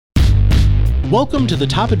Welcome to the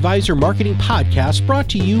Top Advisor Marketing Podcast, brought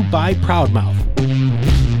to you by Proudmouth.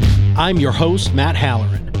 I'm your host, Matt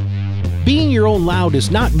Halloran. Being your own loud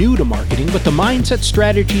is not new to marketing, but the mindset,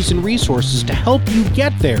 strategies, and resources to help you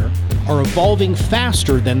get there are evolving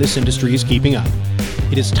faster than this industry is keeping up.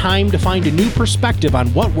 It is time to find a new perspective on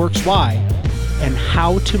what works why and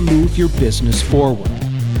how to move your business forward.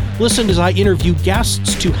 Listen as I interview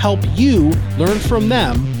guests to help you learn from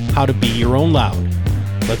them how to be your own loud.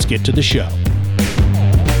 Let's get to the show.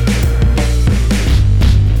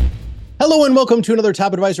 Hello and welcome to another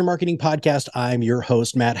Top Advisor Marketing Podcast. I'm your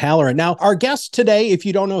host, Matt Halloran. Now, our guest today, if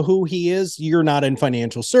you don't know who he is, you're not in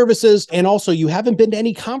financial services. And also, you haven't been to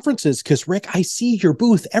any conferences because, Rick, I see your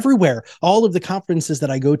booth everywhere. All of the conferences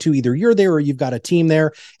that I go to, either you're there or you've got a team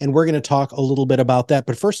there. And we're going to talk a little bit about that.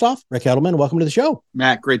 But first off, Rick Edelman, welcome to the show.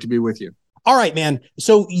 Matt, great to be with you. All right, man.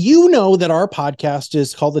 So you know that our podcast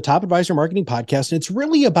is called the Top Advisor Marketing Podcast, and it's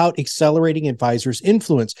really about accelerating advisors'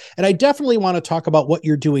 influence. And I definitely want to talk about what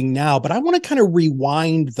you're doing now, but I want to kind of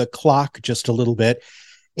rewind the clock just a little bit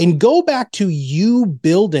and go back to you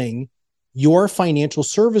building your financial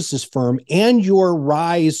services firm and your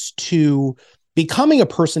rise to becoming a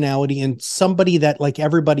personality and somebody that like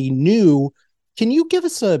everybody knew. Can you give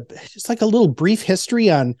us just like a little brief history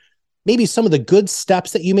on maybe some of the good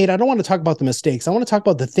steps that you made? I don't want to talk about the mistakes. I want to talk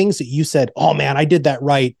about the things that you said, oh man, I did that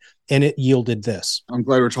right, and it yielded this. I'm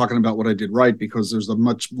glad we're talking about what I did right, because there's a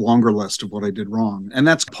much longer list of what I did wrong. And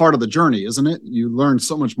that's part of the journey, isn't it? You learn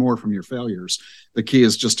so much more from your failures. The key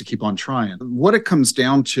is just to keep on trying. What it comes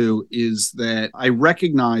down to is that I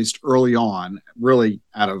recognized early on, really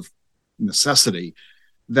out of necessity,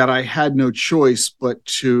 that I had no choice but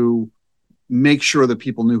to make sure that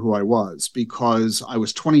people knew who I was, because I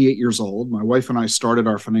was 28 years old. My wife and I started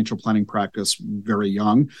our financial planning practice very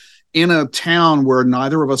young in a town where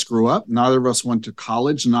neither of us grew up, neither of us went to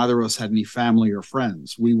college, neither of us had any family or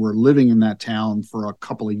friends. We were living in that town for a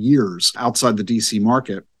couple of years outside the DC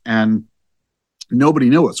market, and nobody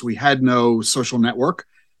knew us. We had no social network,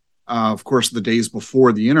 of course, the days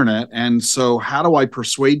before the internet. And so how do I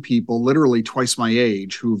persuade people literally twice my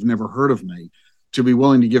age who've never heard of me to be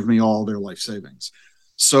willing to give me all their life savings?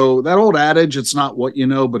 So that old adage, it's not what you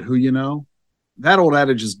know, but who you know, that old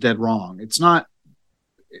adage is dead wrong. That's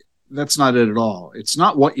not it at all. It's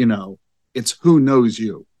not what you know, it's who knows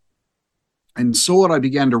you. And so what I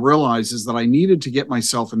began to realize is that I needed to get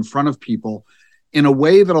myself in front of people in a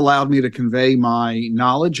way that allowed me to convey my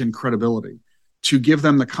knowledge and credibility, to give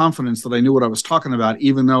them the confidence that I knew what I was talking about,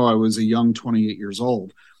 even though I was a young 28 years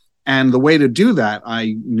old. And the way to do that,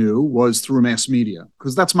 I knew, was through mass media,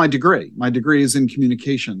 because that's my degree. My degree is in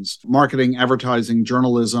communications, marketing, advertising,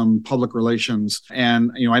 journalism, public relations.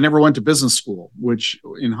 And, I never went to business school, which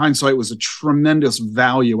in hindsight was a tremendous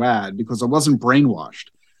value add, because I wasn't brainwashed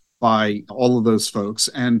by all of those folks.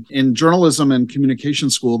 And in journalism and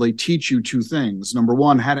communication school, they teach you two things. Number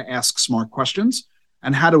one, how to ask smart questions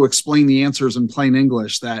and how to explain the answers in plain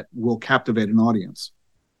English that will captivate an audience.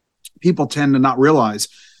 People tend to not realize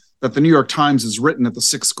that the New York Times is written at the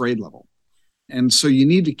 6th grade level. And so you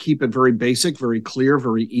need to keep it very basic, very clear,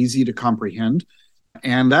 very easy to comprehend.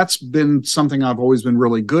 And that's been something I've always been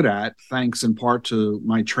really good at, thanks in part to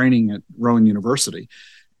my training at Rowan University.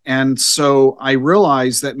 And so I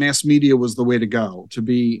realized that mass media was the way to go, to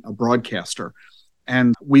be a broadcaster.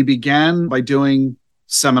 And we began by doing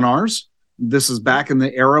seminars. This is back in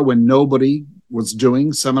the era when nobody was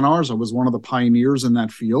doing seminars. I was one of the pioneers in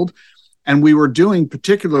that field. And we were doing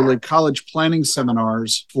particularly college planning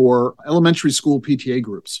seminars for elementary school PTA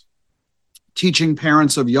groups, teaching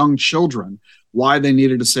parents of young children why they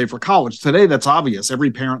needed to save for college. Today, that's obvious.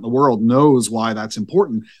 Every parent in the world knows why that's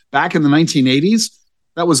important. Back in the 1980s,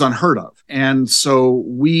 that was unheard of. And so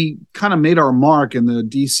we kind of made our mark in the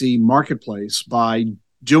DC marketplace by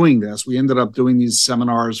doing this. We ended up doing these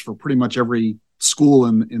seminars for pretty much every school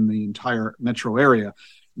in the entire metro area.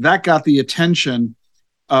 That got the attention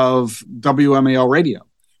of WMAL radio,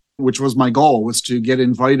 which was my goal, was to get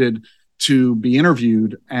invited to be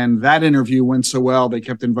interviewed. And that interview went so well, they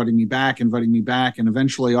kept inviting me back, and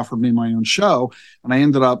eventually offered me my own show. And I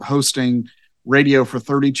ended up hosting radio for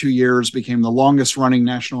 32 years, became the longest running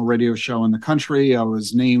national radio show in the country. I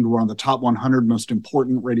was named one of the top 100 most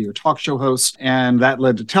important radio talk show hosts. And that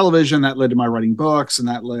led to television, that led to my writing books, and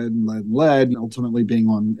that led, ultimately being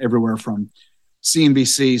on everywhere from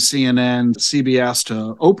CNBC, CNN, CBS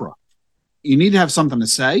to Oprah. You need to have something to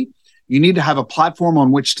say. You need to have a platform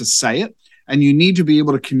on which to say it. and you need to be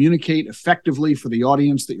able to communicate effectively for the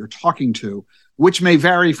audience that you're talking to, which may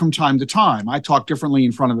vary from time to time. I talk differently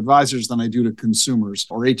in front of advisors than I do to consumers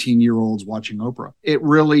or 18-year-olds watching Oprah. It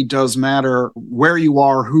really does matter where you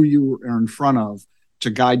are, who you are in front of, to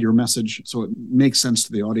guide your message so it makes sense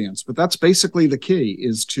to the audience. But that's basically the key,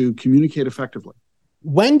 is to communicate effectively.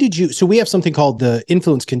 So we have something called the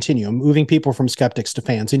influence continuum, moving people from skeptics to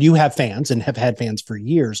fans, and you have fans and have had fans for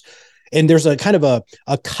years. And there's a kind of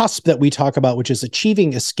a cusp that we talk about, which is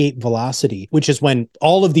achieving escape velocity, which is when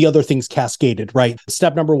all of the other things cascaded, right?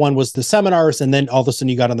 Step number one was the seminars, and then all of a sudden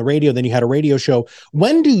you got on the radio, then you had a radio show.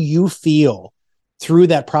 When do you feel through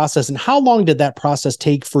that process, and how long did that process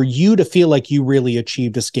take for you to feel like you really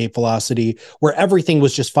achieved escape velocity, where everything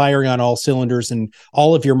was just firing on all cylinders and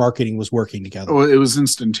all of your marketing was working together? Well, it was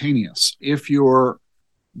instantaneous. If you're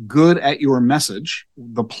good at your message,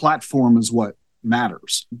 the platform is what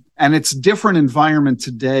matters. And it's a different environment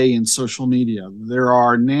today in social media. There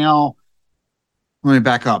are now, let me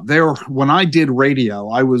back up. When I did radio,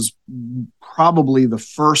 I was probably the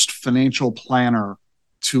first financial planner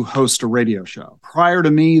to host a radio show. Prior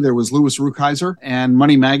to me, there was Louis Rukeyser and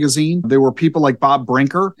Money Magazine. There were people like Bob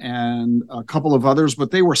Brinker and a couple of others,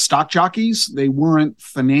 but they were stock jockeys. They weren't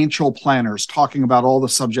financial planners talking about all the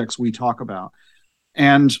subjects we talk about.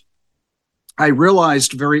 And I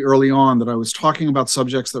realized very early on that I was talking about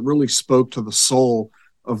subjects that really spoke to the soul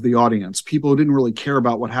of the audience. People who didn't really care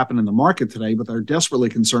about what happened in the market today, but they're desperately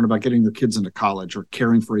concerned about getting their kids into college or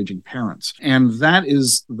caring for aging parents. And that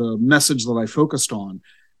is the message that I focused on.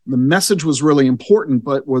 The message was really important,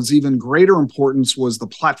 but was even greater importance was the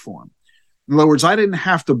platform. In other words, I didn't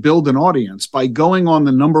have to build an audience by going on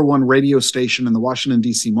the number one radio station in the Washington,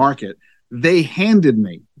 D.C. market. They handed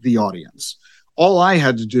me the audience. All I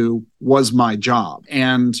had to do was my job.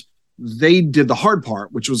 And they did the hard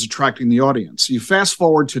part, which was attracting the audience. You fast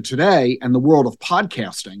forward to today and the world of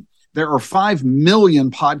podcasting, there are 5 million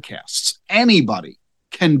podcasts. Anybody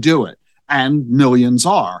can do it, and millions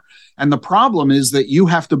are. And the problem is that you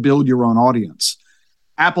have to build your own audience.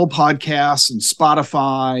 Apple Podcasts and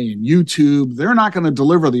Spotify and YouTube, they're not going to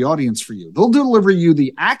deliver the audience for you. They'll deliver you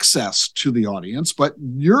the access to the audience, but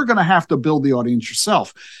you're going to have to build the audience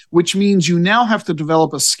yourself, which means you now have to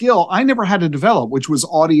develop a skill I never had to develop, which was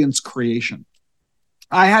audience creation.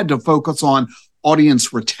 I had to focus on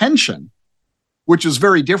audience retention, which is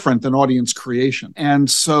very different than audience creation. And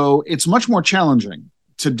so it's much more challenging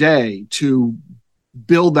today to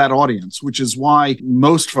build that audience, which is why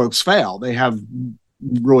most folks fail. They have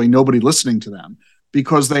really nobody listening to them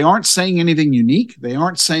because they aren't saying anything unique. They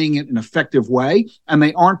aren't saying it in an effective way, and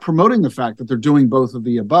they aren't promoting the fact that they're doing both of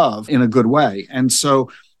the above in a good way. And so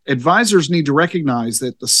advisors need to recognize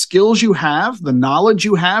that the skills you have, the knowledge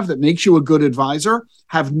you have that makes you a good advisor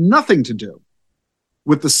have nothing to do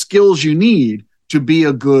with the skills you need to be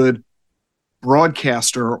a good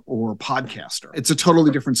broadcaster or podcaster. It's a totally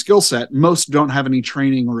different skill set. Most don't have any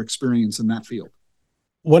training or experience in that field.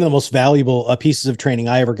 One of the most valuable pieces of training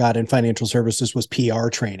I ever got in financial services was PR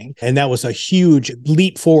training. And that was a huge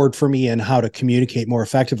leap forward for me in how to communicate more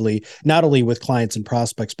effectively, not only with clients and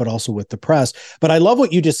prospects, but also with the press. But I love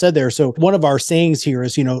what you just said there. So one of our sayings here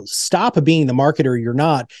is, stop being the marketer you're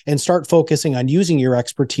not and start focusing on using your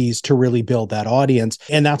expertise to really build that audience.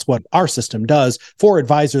 And that's what our system does for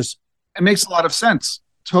advisors. It makes a lot of sense.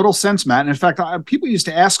 Total sense, Matt. And in fact, people used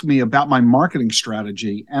to ask me about my marketing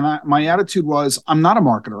strategy. And my attitude was, I'm not a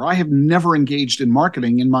marketer. I have never engaged in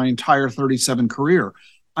marketing in my entire 37 career.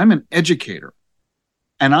 I'm an educator.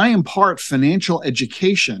 And I impart financial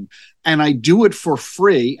education. And I do it for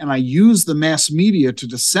free. And I use the mass media to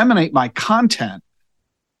disseminate my content.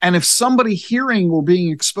 And if somebody hearing or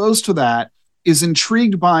being exposed to that is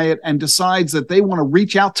intrigued by it and decides that they want to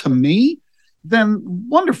reach out to me, then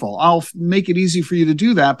wonderful. I'll make it easy for you to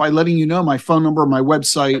do that by letting you know my phone number, my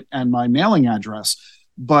website, and my mailing address.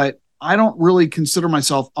 But I don't really consider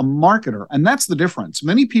myself a marketer. And that's the difference.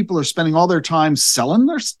 Many people are spending all their time selling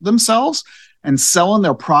themselves and selling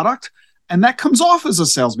their product. And that comes off as a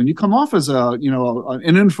salesman. You come off as an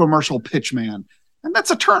infomercial pitch man. And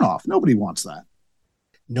that's a turnoff. Nobody wants that.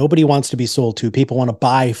 Nobody wants to be sold to. People want to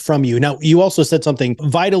buy from you. Now, you also said something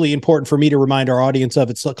vitally important for me to remind our audience of.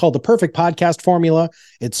 It's called the perfect podcast formula.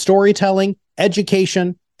 It's storytelling,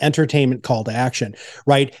 education, entertainment, call to action,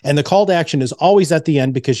 right? And the call to action is always at the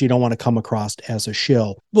end because you don't want to come across as a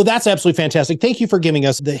shill. Well, that's absolutely fantastic. Thank you for giving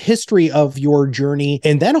us the history of your journey.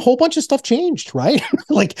 And then a whole bunch of stuff changed, right?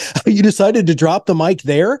 Like you decided to drop the mic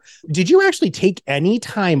there. Did you actually take any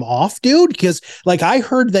time off, dude? Because I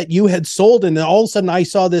heard that you had sold and then all of a sudden I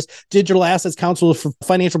saw this digital assets council for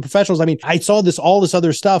financial professionals. I mean, I saw all this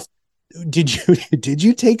other stuff. Did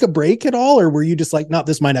you take a break at all, or were you just like, no,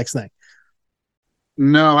 this is my next thing?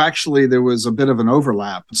 No, actually, there was a bit of an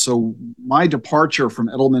overlap. So my departure from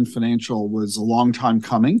Edelman Financial was a long time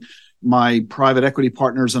coming. My private equity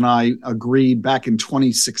partners and I agreed back in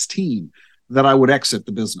 2016 that I would exit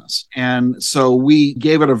the business. And so we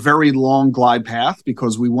gave it a very long glide path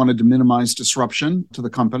because we wanted to minimize disruption to the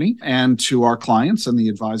company and to our clients and the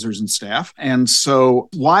advisors and staff. And so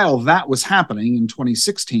while that was happening in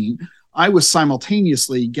 2016, I was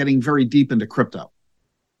simultaneously getting very deep into crypto.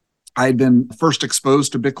 I had been first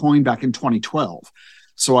exposed to Bitcoin back in 2012.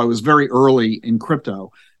 So I was very early in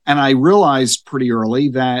crypto. And I realized pretty early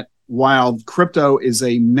that while crypto is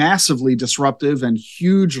a massively disruptive and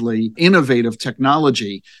hugely innovative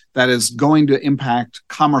technology that is going to impact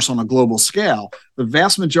commerce on a global scale, the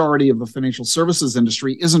vast majority of the financial services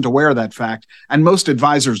industry isn't aware of that fact, and most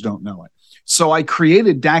advisors don't know it. So I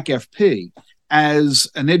created DAC-FP as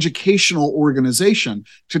an educational organization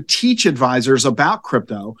to teach advisors about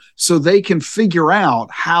crypto so they can figure out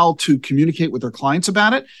how to communicate with their clients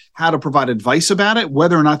about it, how to provide advice about it,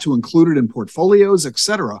 whether or not to include it in portfolios, et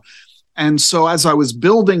cetera. And so as I was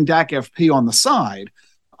building DAC-FP on the side,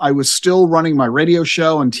 I was still running my radio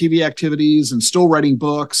show and TV activities and still writing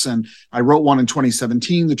books. And I wrote one in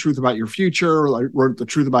 2017, The Truth About Your Future. I wrote The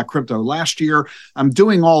Truth About Crypto last year. I'm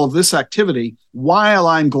doing all of this activity while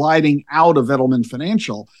I'm gliding out of Edelman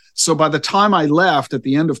Financial. So by the time I left at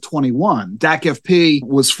the end of 21, DAC-FP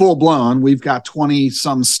was full blown. We've got 20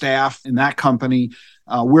 some staff in that company.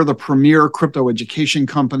 We're the premier crypto education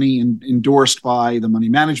company endorsed by the Money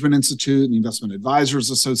Management Institute, the Investment Advisors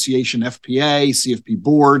Association, FPA, CFP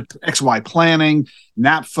Board, XY Planning,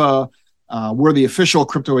 NAPFA. We're the official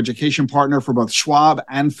crypto education partner for both Schwab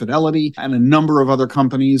and Fidelity and a number of other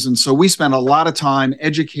companies. And so we spend a lot of time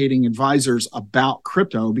educating advisors about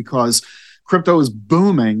crypto because crypto is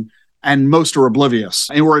booming and most are oblivious.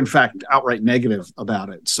 And we're, in fact, outright negative about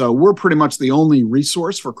it. So we're pretty much the only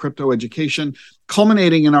resource for crypto education,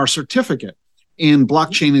 culminating in our certificate in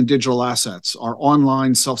blockchain and digital assets, our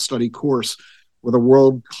online self-study course with a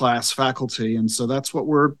world-class faculty. And so that's what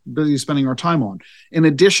we're busy spending our time on. In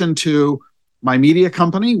addition to my media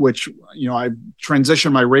company, which, I've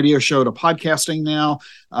transitioned my radio show to podcasting now.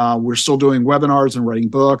 We're still doing webinars and writing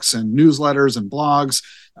books and newsletters and blogs.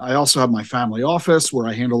 I also have my family office where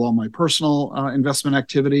I handle all my personal investment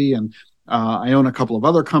activity. And I own a couple of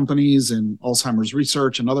other companies in Alzheimer's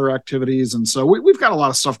research and other activities. And so we've got a lot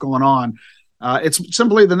of stuff going on. It's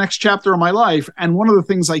simply the next chapter of my life. And one of the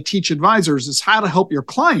things I teach advisors is how to help your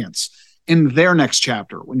clients in their next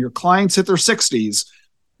chapter. When your clients hit their 60s,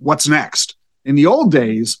 what's next? In the old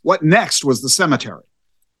days, what next was the cemetery.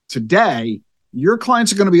 Today, your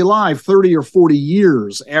clients are going to be alive 30 or 40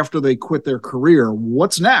 years after they quit their career.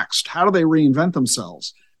 What's next? How do they reinvent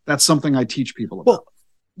themselves? That's something I teach people about. Well,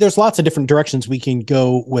 there's lots of different directions we can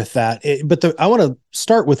go with that. But I want to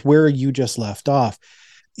start with where you just left off.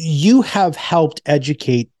 You have helped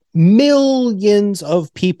educate millions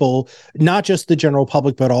of people, not just the general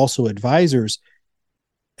public, but also advisors.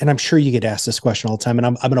 And I'm sure you get asked this question all the time, and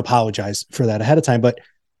I'm going to apologize for that ahead of time. But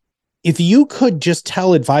if you could just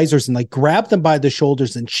tell advisors and grab them by the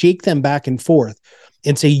shoulders and shake them back and forth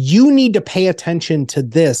and say, you need to pay attention to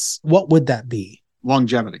this, what would that be?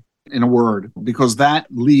 Longevity, in a word, because that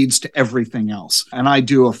leads to everything else. And I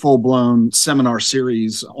do a full-blown seminar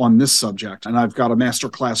series on this subject, and I've got a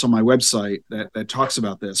masterclass on my website that talks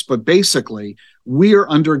about this. But basically, we are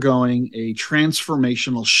undergoing a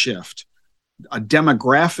transformational shift, a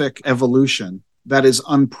demographic evolution that is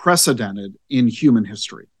unprecedented in human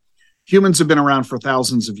history. Humans have been around for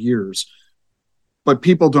thousands of years, but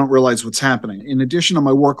people don't realize what's happening. In addition to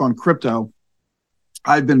my work on crypto,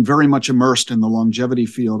 I've been very much immersed in the longevity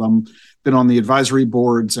field. I've been on the advisory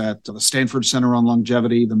boards at the Stanford Center on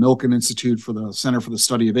Longevity, the Milken Institute for the Center for the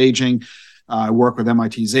Study of Aging. I work with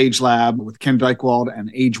MIT's Age Lab, with Ken Dykewald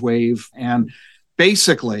and AgeWave. And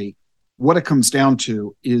basically, what it comes down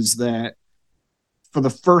to is that for the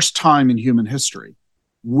first time in human history,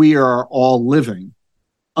 we are all living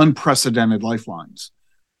unprecedented lifelines.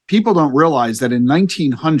 People don't realize that in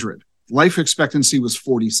 1900, life expectancy was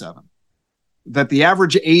 47, that the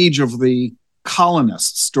average age of the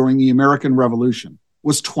colonists during the American Revolution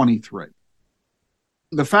was 23.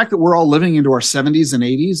 The fact that we're all living into our 70s and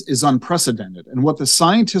 80s is unprecedented. And what the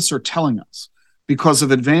scientists are telling us, because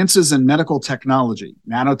of advances in medical technology,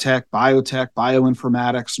 nanotech, biotech,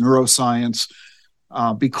 bioinformatics, neuroscience,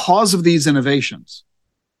 because of these innovations,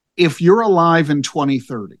 if you're alive in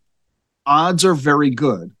 2030, odds are very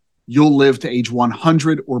good you'll live to age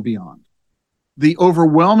 100 or beyond. The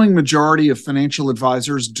overwhelming majority of financial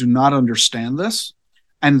advisors do not understand this.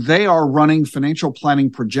 and they are running financial planning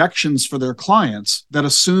projections for their clients that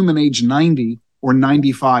assume an age 90 or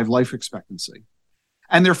 95 life expectancy.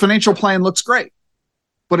 And their financial plan looks great.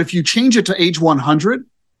 But if you change it to age 100,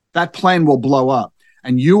 that plan will blow up,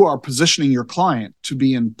 and you are positioning your client to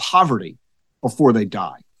be in poverty before they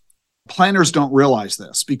die. Planners don't realize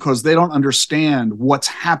this because they don't understand what's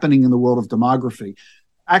happening in the world of demography.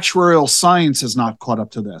 Actuarial science has not caught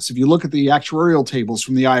up to this. If you look at the actuarial tables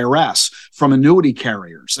from the IRS, from annuity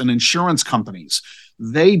carriers and insurance companies,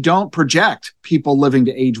 they don't project people living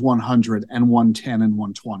to age 100 and 110 and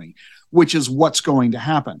 120, which is what's going to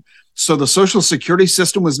happen. So the Social Security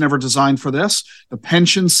system was never designed for this. The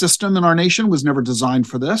pension system in our nation was never designed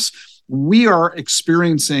for this. We are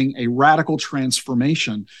experiencing a radical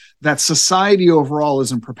transformation that society overall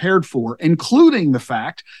isn't prepared for, including the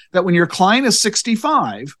fact that when your client is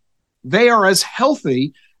 65, they are as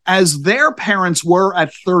healthy as their parents were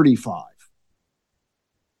at 35.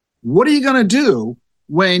 What are you going to do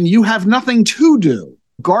when you have nothing to do?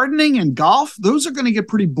 Gardening and golf, those are going to get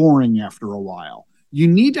pretty boring after a while. You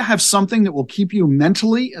need to have something that will keep you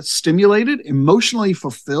mentally stimulated, emotionally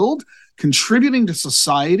fulfilled, contributing to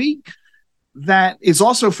society, that is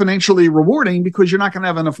also financially rewarding because you're not going to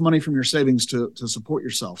have enough money from your savings to support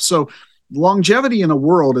yourself. So longevity in a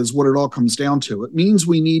world is what it all comes down to. It means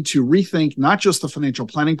we need to rethink not just the financial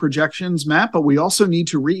planning projections, Matt, but we also need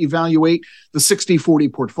to reevaluate the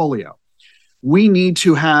 60-40 portfolio. We need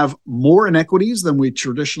to have more inequities than we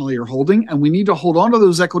traditionally are holding, and we need to hold on to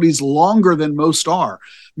those equities longer than most are,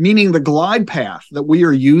 meaning the glide path that we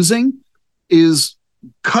are using is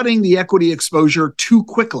cutting the equity exposure too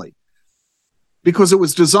quickly because it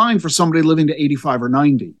was designed for somebody living to 85 or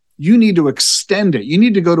 90. You need to extend it. You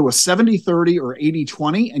need to go to a 70-30 or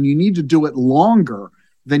 80-20, and you need to do it longer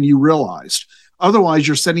than you realized. Otherwise,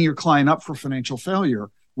 you're setting your client up for financial failure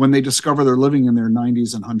when they discover they're living in their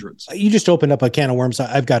 90s and hundreds. You just opened up a can of worms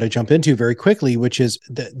I've got to jump into very quickly, which is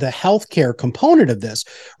the healthcare component of this,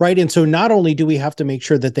 right? And so not only do we have to make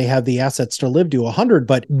sure that they have the assets to live to 100,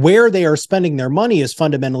 but where they are spending their money is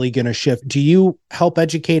fundamentally going to shift. Do you help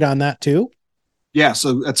educate on that too? Yeah,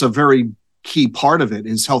 so that's a very key part of it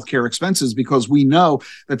is healthcare expenses, because we know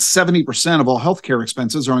that 70% of all healthcare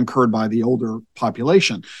expenses are incurred by the older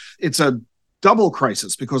population. It's a double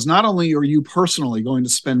crisis because not only are you personally going to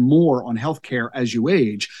spend more on healthcare as you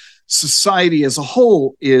age, society as a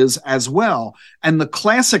whole is as well. And the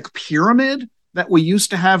classic pyramid that we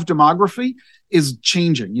used to have demography is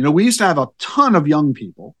changing. You know, we used to have a ton of young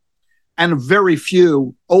people and very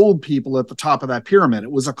few old people at the top of that pyramid.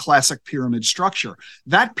 It was a classic pyramid structure.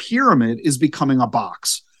 That pyramid is becoming a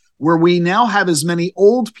box where we now have as many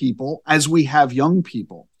old people as we have young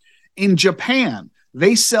people. In Japan,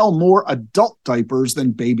 they sell more adult diapers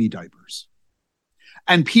than baby diapers.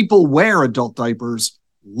 And people wear adult diapers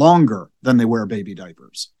longer than they wear baby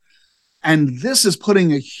diapers. And this is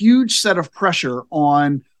putting a huge set of pressure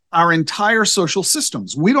on our entire social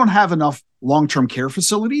systems. We don't have enough long-term care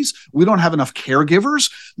facilities. We don't have enough caregivers.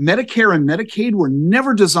 Medicare and Medicaid were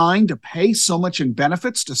never designed to pay so much in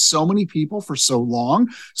benefits to so many people for so long.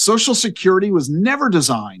 Social Security was never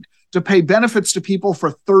designed to pay benefits to people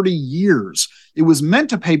for 30 years. It was meant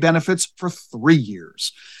to pay benefits for 3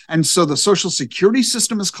 years. And so the Social Security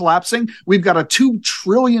system is collapsing. We've got a $2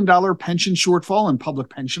 trillion pension shortfall in public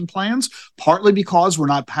pension plans, partly because we're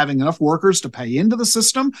not having enough workers to pay into the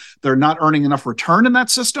system. They're not earning enough return in that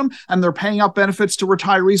system, and they're paying out benefits to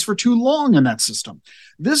retirees for too long in that system.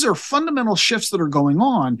 These are fundamental shifts that are going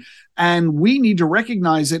on, and we need to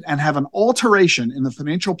recognize it and have an alteration in the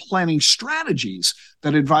financial planning strategies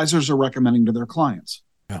that advisors are recommending to their clients.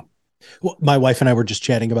 Well, my wife and I were just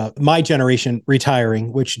chatting about my generation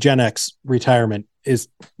retiring, which Gen X retirement is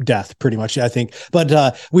death pretty much, I think.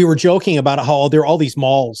 But we were joking about how there are all these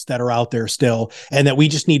malls that are out there still, and that we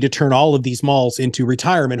just need to turn all of these malls into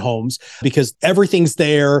retirement homes because everything's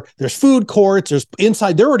there. There's food courts, there's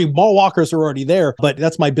inside, mall walkers are already there, but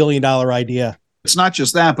that's my $1 billion idea. It's not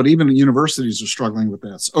just that, but even universities are struggling with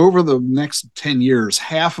this. Over the next 10 years,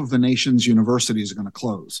 half of the nation's universities are going to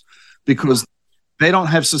close because they don't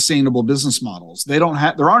have sustainable business models. There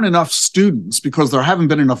aren't enough students because there haven't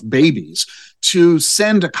been enough babies to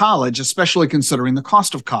send to college, especially considering the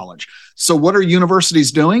cost of college. So what are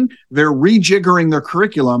universities doing? They're rejiggering their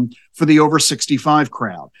curriculum for the over 65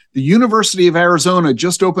 crowd. The University of Arizona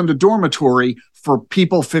just opened a dormitory for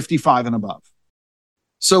people 55 and above.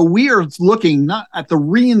 So we are looking not at the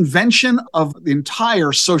reinvention of the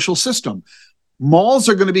entire social system. Malls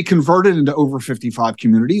are going to be converted into over 55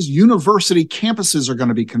 communities. University campuses are going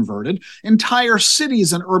to be converted. Entire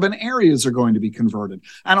cities and urban areas are going to be converted.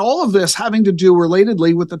 And all of this having to do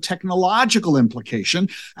relatedly with the technological implication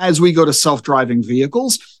as we go to self-driving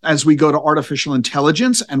vehicles, as we go to artificial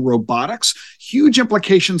intelligence and robotics, huge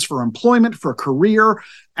implications for employment, for career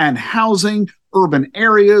and housing, urban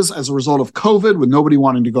areas as a result of COVID, with nobody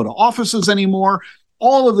wanting to go to offices anymore.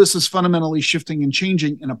 All of this is fundamentally shifting and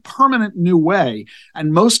changing in a permanent new way.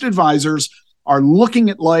 And most advisors are looking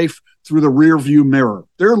at life through the rear view mirror.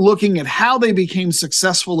 They're looking at how they became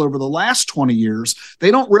successful over the last 20 years. They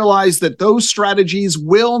don't realize that those strategies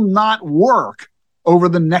will not work over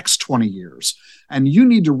the next 20 years. And you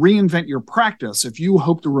need to reinvent your practice if you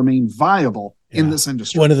hope to remain viable in this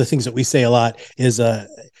industry. One of the things that we say a lot is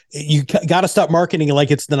you got to stop marketing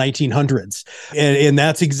like it's the 1900s. And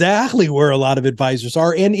that's exactly where a lot of advisors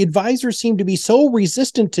are. And advisors seem to be so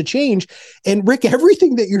resistant to change. And Rick,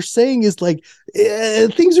 everything that you're saying is like,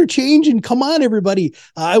 things are changing. Come on, everybody.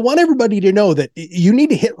 I want everybody to know that you need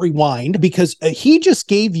to hit rewind, because he just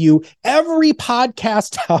gave you every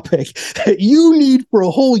podcast topic that you need for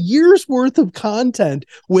a whole year's worth of content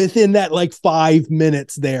within that like 5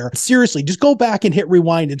 minutes there. Seriously, just go back and hit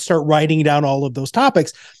rewind and start writing down all of those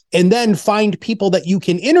topics. And then find people that you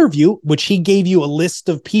can interview, which he gave you a list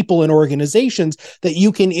of people and organizations that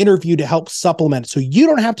you can interview to help supplement. So you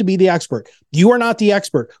don't have to be the expert. You are not the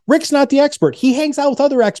expert. Rick's not the expert. He hangs out with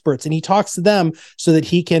other experts and he talks to them so that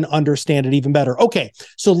he can understand it even better. Okay,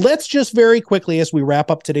 so let's just very quickly, as we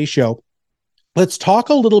wrap up today's show, let's talk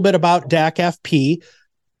a little bit about DAC FP.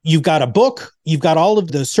 You've got a book, you've got all of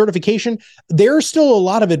the certification. There are still a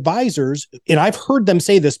lot of advisors, and I've heard them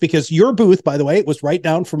say this because your booth, by the way, it was right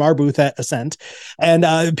down from our booth at Ascent,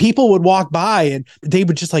 and people would walk by and they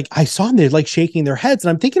would just like, I saw them, they're like shaking their heads. And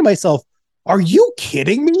I'm thinking to myself, are you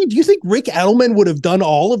kidding me? Do you think Rick Edelman would have done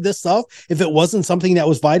all of this stuff if it wasn't something that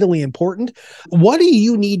was vitally important? What do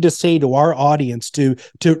you need to say to our audience to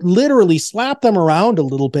literally slap them around a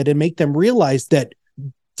little bit and make them realize that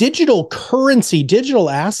digital currency, digital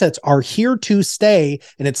assets are here to stay,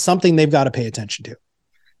 and it's something they've got to pay attention to?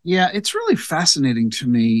 Yeah, it's really fascinating to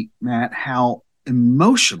me, Matt, how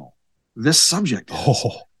emotional this subject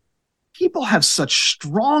is. People have such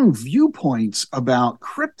strong viewpoints about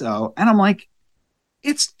crypto, and I'm like,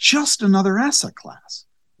 it's just another asset class.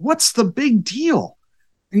 What's the big deal?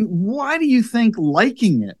 I mean, why do you think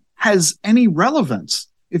liking it has any relevance?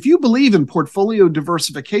 If you believe in portfolio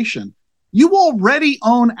diversification, you already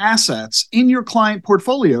own assets in your client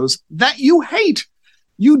portfolios that you hate.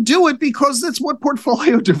 You do it because that's what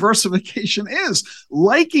portfolio diversification is.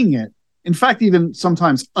 Liking it, in fact, even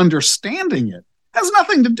sometimes understanding it, has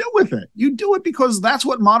nothing to do with it. You do it because that's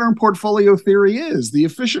what modern portfolio theory is, the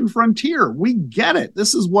efficient frontier. We get it.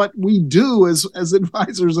 This is what we do as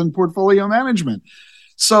advisors in portfolio management.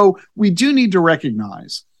 So we do need to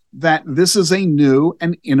recognize that this is a new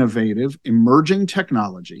and innovative emerging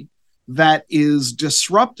technology that is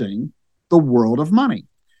disrupting the world of money.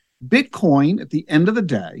 Bitcoin, at the end of the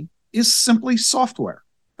day, is simply software.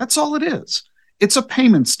 That's all it is. It's a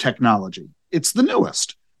payments technology. It's the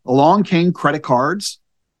newest. Along came credit cards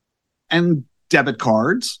and debit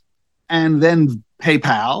cards, and then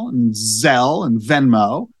PayPal and Zelle and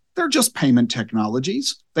Venmo. They're just payment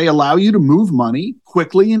technologies. They allow you to move money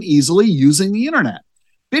quickly and easily using the internet.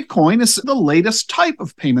 Bitcoin is the latest type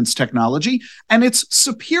of payments technology, and it's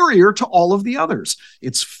superior to all of the others.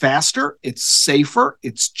 It's faster, it's safer,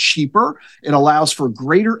 it's cheaper. It allows for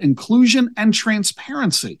greater inclusion and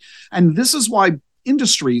transparency. And this is why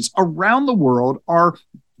industries around the world are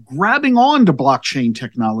grabbing on to blockchain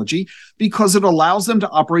technology, because it allows them to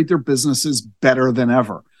operate their businesses better than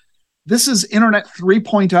ever. This is Internet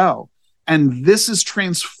 3.0, and this is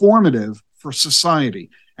transformative for society.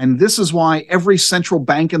 And this is why every central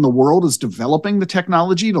bank in the world is developing the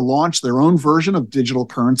technology to launch their own version of digital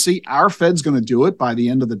currency. Our Fed's going to do it by the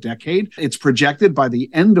end of the decade. It's projected by the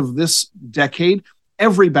end of this decade,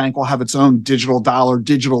 every bank will have its own digital dollar,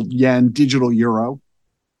 digital yen, digital euro,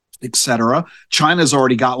 etc. China's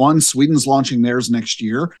already got one. Sweden's launching theirs next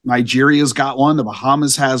year. Nigeria's got one. The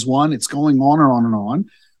Bahamas has one. It's going on and on and on.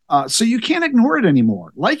 So you can't ignore it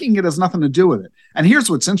anymore. Liking it has nothing to do with it. And here's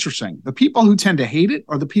what's interesting. The people who tend to hate it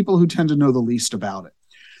are the people who tend to know the least about it.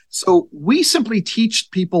 So we simply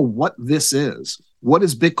teach people what this is. What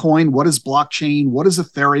is Bitcoin? What is blockchain? What is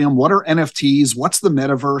Ethereum? What are NFTs? What's the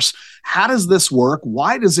metaverse? How does this work?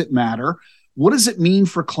 Why does it matter? What does it mean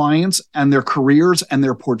for clients and their careers and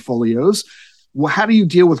their portfolios? Well, how do you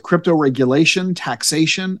deal with crypto regulation,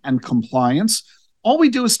 taxation, and compliance? All we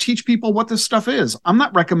do is teach people what this stuff is. I'm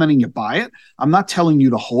not recommending you buy it. I'm not telling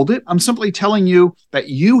you to hold it. I'm simply telling you that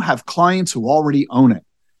you have clients who already own it.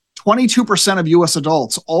 22% of US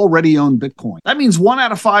adults already own Bitcoin. That means 1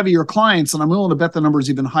 out of 5 of your clients, and I'm willing to bet the number is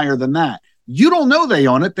even higher than that. You don't know they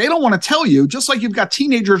own it. They don't want to tell you, just like you've got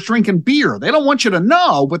teenagers drinking beer. They don't want you to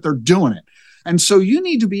know, but they're doing it. And so you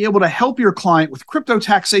need to be able to help your client with crypto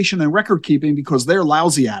taxation and record keeping because they're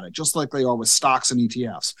lousy at it, just like they are with stocks and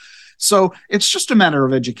ETFs. So it's just a matter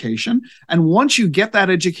of education. And once you get that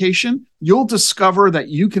education, you'll discover that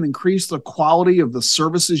you can increase the quality of the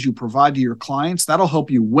services you provide to your clients. That'll help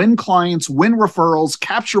you win clients, win referrals,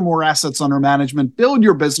 capture more assets under management, build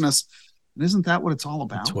your business. And isn't that what it's all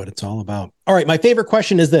about? That's what it's all about. All right. My favorite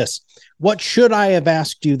question is this. What should I have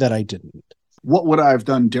asked you that I didn't? What would I have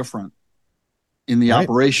done different in the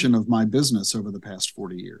operation of my business over the past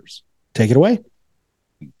 40 years? Take it away.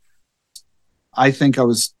 I think I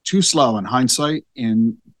was too slow in hindsight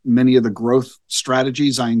in many of the growth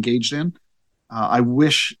strategies I engaged in. I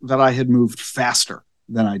wish that I had moved faster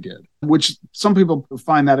than I did, which some people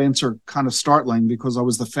find that answer kind of startling because I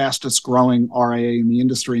was the fastest growing RIA in the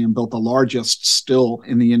industry and built the largest still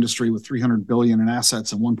in the industry with 300 billion in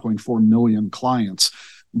assets and 1.4 million clients.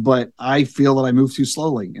 But I feel that I moved too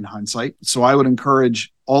slowly in hindsight. So I would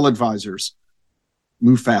encourage all advisors,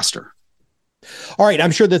 move faster. All right.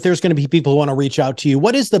 I'm sure that there's going to be people who want to reach out to you.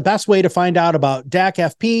 What is the best way to find out about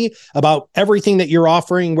DACFP, about everything that you're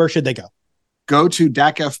offering? Where should they go? Go to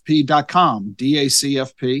DACFP.com,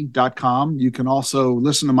 DACFP.com. You can also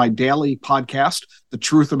listen to my daily podcast, The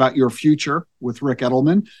Truth About Your Future with Rick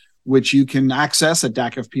Edelman, which you can access at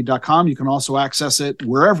DACFP.com. You can also access it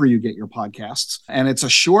wherever you get your podcasts. And it's a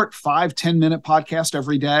short 5-10 minute podcast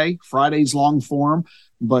every day, Fridays long form.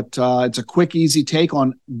 But it's a quick, easy take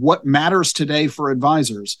on what matters today for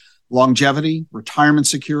advisors: longevity, retirement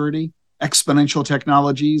security, exponential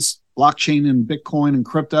technologies, blockchain and Bitcoin and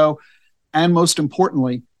crypto, and most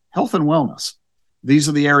importantly, health and wellness. These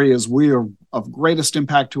are the areas we are of greatest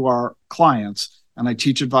impact to our clients. And I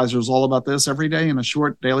teach advisors all about this every day in a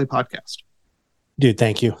short daily podcast. Dude,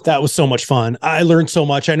 thank you. That was so much fun. I learned so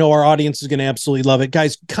much. I know our audience is going to absolutely love it.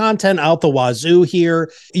 Guys, content out the wazoo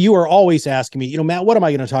here. You are always asking me, Matt, what am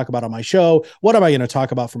I going to talk about on my show? What am I going to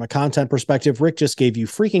talk about from a content perspective? Rick just gave you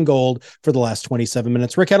freaking gold for the last 27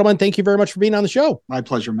 minutes. Rick Edelman, thank you very much for being on the show. My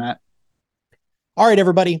pleasure, Matt. All right,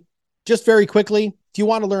 everybody. Just very quickly, if you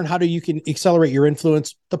want to learn how you can accelerate your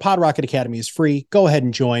influence, the PodRocket Academy is free. Go ahead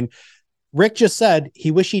and join. Rick just said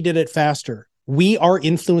he wished he did it faster. We are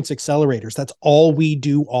influence accelerators. That's all we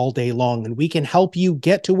do all day long. And we can help you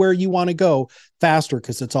get to where you want to go faster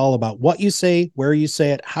because it's all about what you say, where you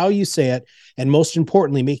say it, how you say it, and most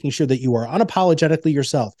importantly, making sure that you are unapologetically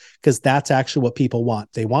yourself, because that's actually what people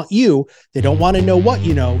want. They want you. They don't want to know what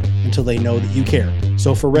you know until they know that you care.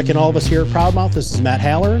 So for Rick and all of us here at Proudmouth, this is Matt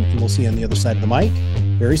Halloran, and we'll see you on the other side of the mic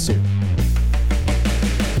very soon.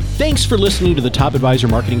 Thanks for listening to the Top Advisor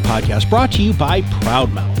Marketing Podcast, brought to you by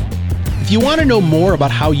Proudmouth. If you want to know more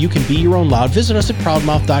about how you can be your own loud, visit us at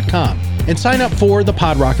proudmouth.com and sign up for the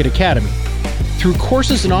PodRocket Academy. Through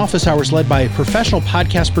courses and office hours led by professional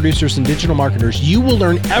podcast producers and digital marketers, you will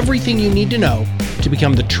learn everything you need to know to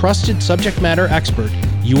become the trusted subject matter expert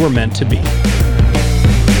you were meant to be.